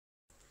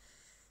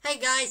Hey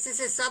guys, this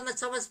is Summer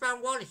Thomas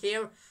Brown 1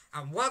 here,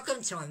 and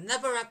welcome to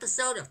another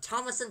episode of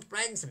Thomas and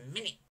Friends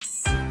Mini.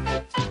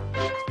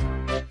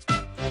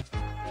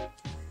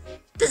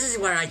 This is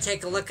where I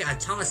take a look at a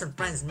Thomas and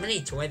Friends mini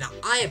toy that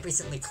I have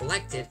recently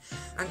collected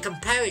and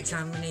compare it to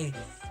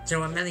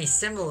a mini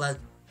similar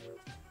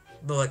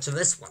to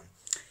this one.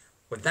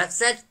 With that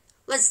said,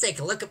 let's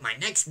take a look at my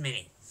next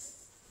mini.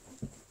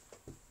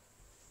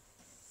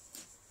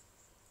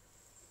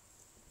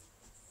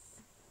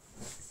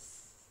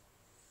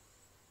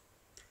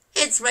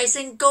 It's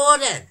Racing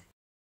Gordon!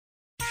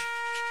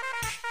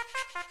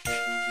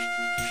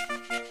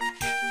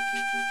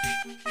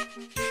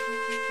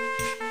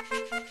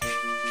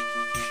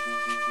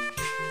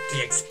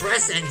 The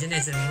Express engine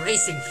is in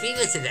racing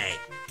fever today.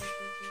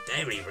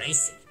 Very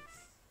racy.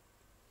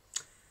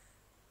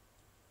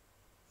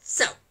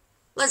 So,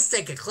 let's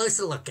take a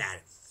closer look at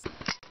it.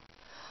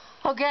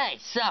 Okay,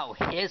 so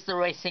here's the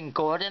Racing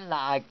Gordon that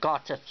I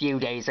got a few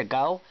days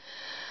ago.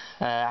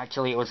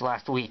 Actually, it was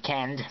last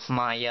weekend.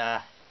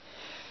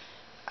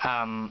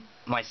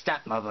 My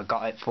stepmother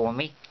got it for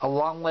me,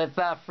 along with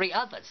 3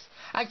 others.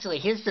 Actually,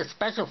 here's the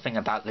special thing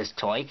about this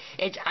toy.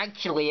 It's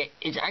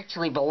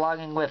actually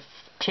belonging with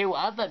 2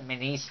 other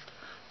minis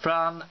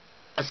from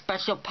a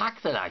special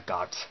pack that I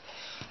got.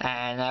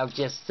 And I'll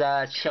just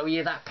show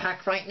you that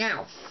pack right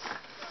now.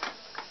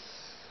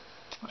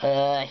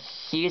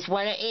 Here's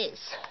what it is.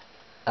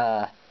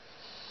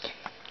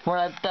 One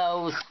of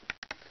those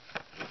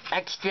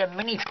extra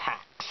mini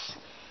packs.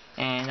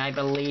 And I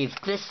believe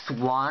this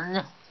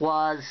one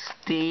was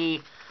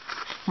the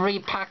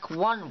 3-pack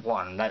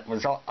one that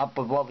was up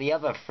with all the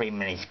other 3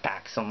 minis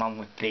packs, along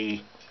with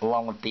the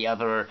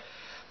other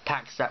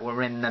packs that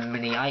were in the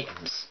mini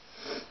items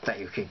that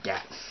you could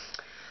get.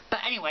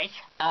 But anyway,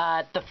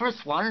 the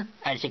first one,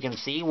 as you can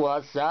see,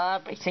 was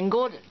Racing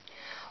Gordon,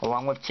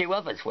 along with 2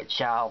 others,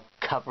 which I'll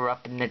cover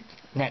up in the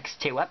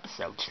next 2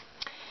 episodes.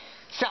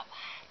 So,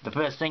 the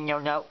first thing you'll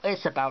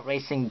notice about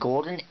Racing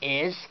Gordon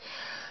is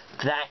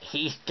that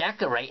he's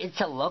decorated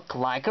to look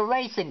like a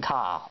racing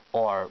car,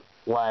 or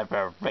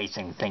whatever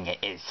racing thing it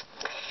is.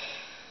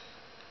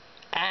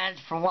 And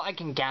from what I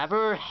can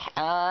gather,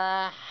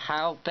 how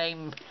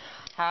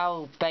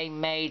they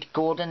made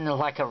Gordon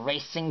like a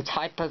racing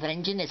type of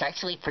engine is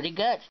actually pretty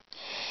good.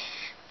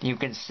 You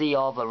can see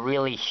all the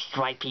really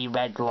stripy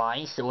red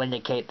lines to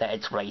indicate that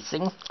it's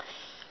racing,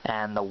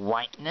 and the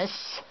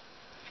whiteness.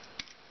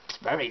 It's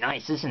very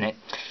nice, isn't it?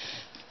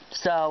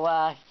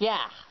 So,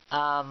 yeah.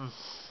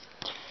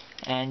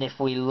 And if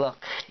we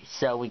look,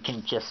 so we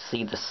can just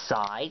see the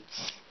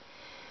sides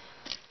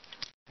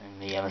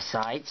and the other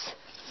sides,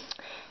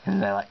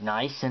 and they're like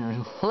nice.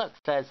 And look,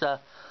 there's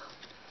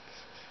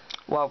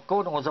well,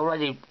 Gordon was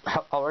already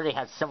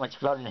had so much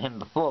blood in him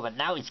before, but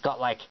now he's got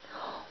like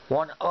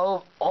one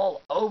all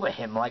over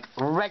him, like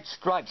red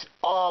stripes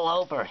all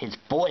over his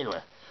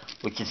boiler,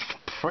 which is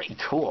pretty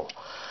cool.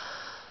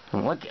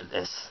 And look at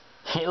this.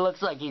 It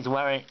looks like he's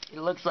wearing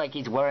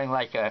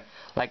like a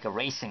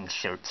racing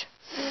shirt,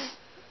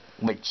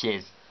 which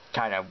is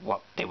kind of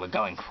what they were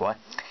going for.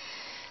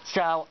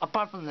 So,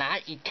 apart from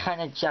that, he kind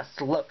of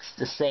just looks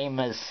the same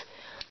as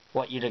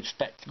what you'd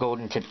expect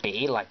Gordon to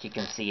be. Like, you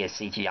can see his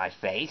CGI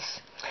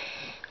face,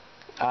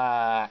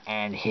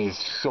 and his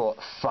short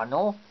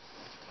funnel,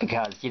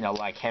 because, you know,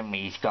 like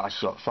Henry's got a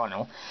short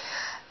funnel.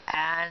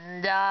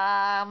 And,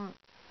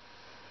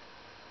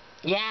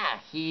 yeah,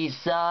 he's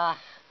got,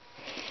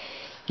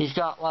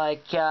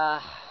 like,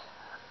 a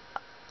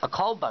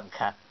coal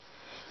bunker.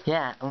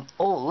 Yeah,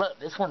 oh look,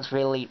 this one's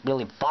really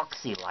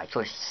boxy-like.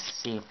 Let's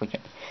see if we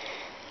can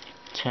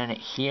turn it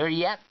here.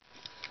 Yep,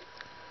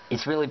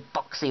 it's really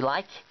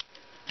boxy-like,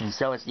 and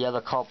so is the other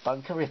coal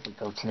bunker if we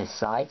go to the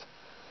side.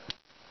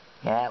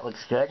 Yeah, it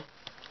looks good.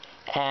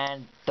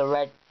 And the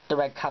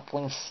red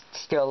couplings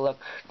still look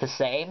the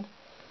same,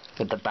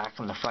 with the back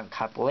and the front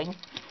coupling.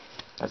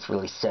 That's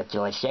really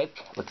circular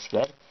shaped, looks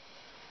good.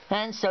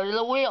 And so do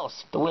the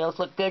wheels. The wheels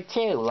look good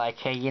too,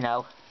 like, you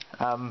know,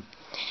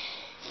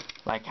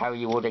 like how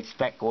you would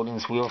expect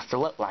Gordon's wheels to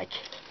look like.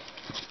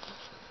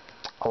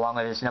 Along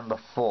with his number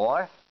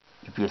 4,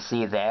 if you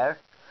see there,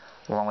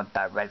 along with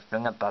that red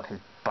thing above his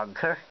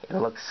bunker, it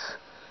looks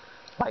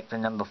like the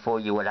number 4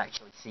 you would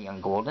actually see on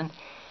Gordon.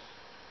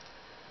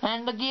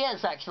 And the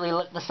gears actually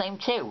look the same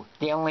too.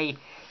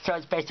 So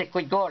it's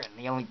basically Gordon.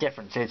 The only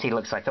difference is he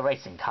looks like a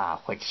racing car,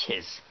 which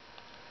is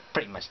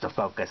pretty much the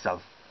focus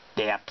of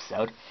the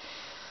episode.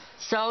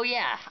 So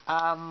yeah,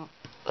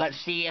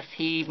 let's see if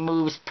he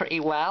moves pretty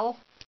well.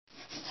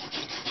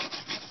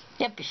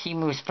 Yep, he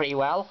moves pretty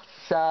well.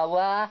 So,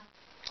 yeah,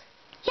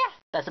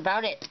 that's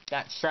about it.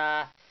 That's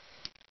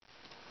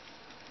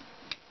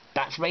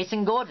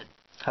Racing Gordon.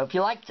 Hope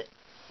you liked it.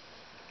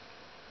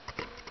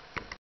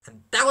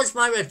 And that was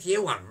my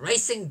review on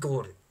Racing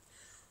Gordon.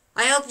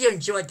 I hope you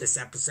enjoyed this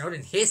episode,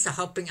 and here's to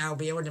hoping I'll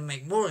be able to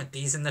make more of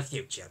these in the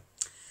future.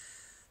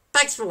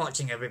 Thanks for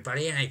watching,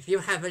 everybody, and if you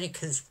have any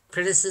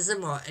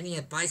criticism or any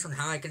advice on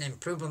how I can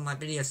improve on my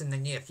videos in the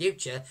near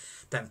future,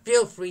 then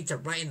feel free to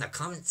write in the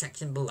comment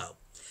section below.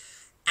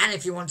 And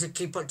if you want to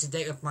keep up to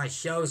date with my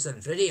shows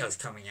and videos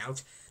coming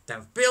out,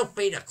 then feel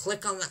free to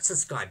click on that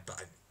subscribe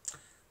button.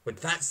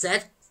 With that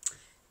said,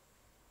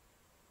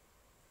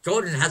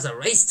 Gordon has a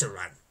race to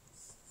run.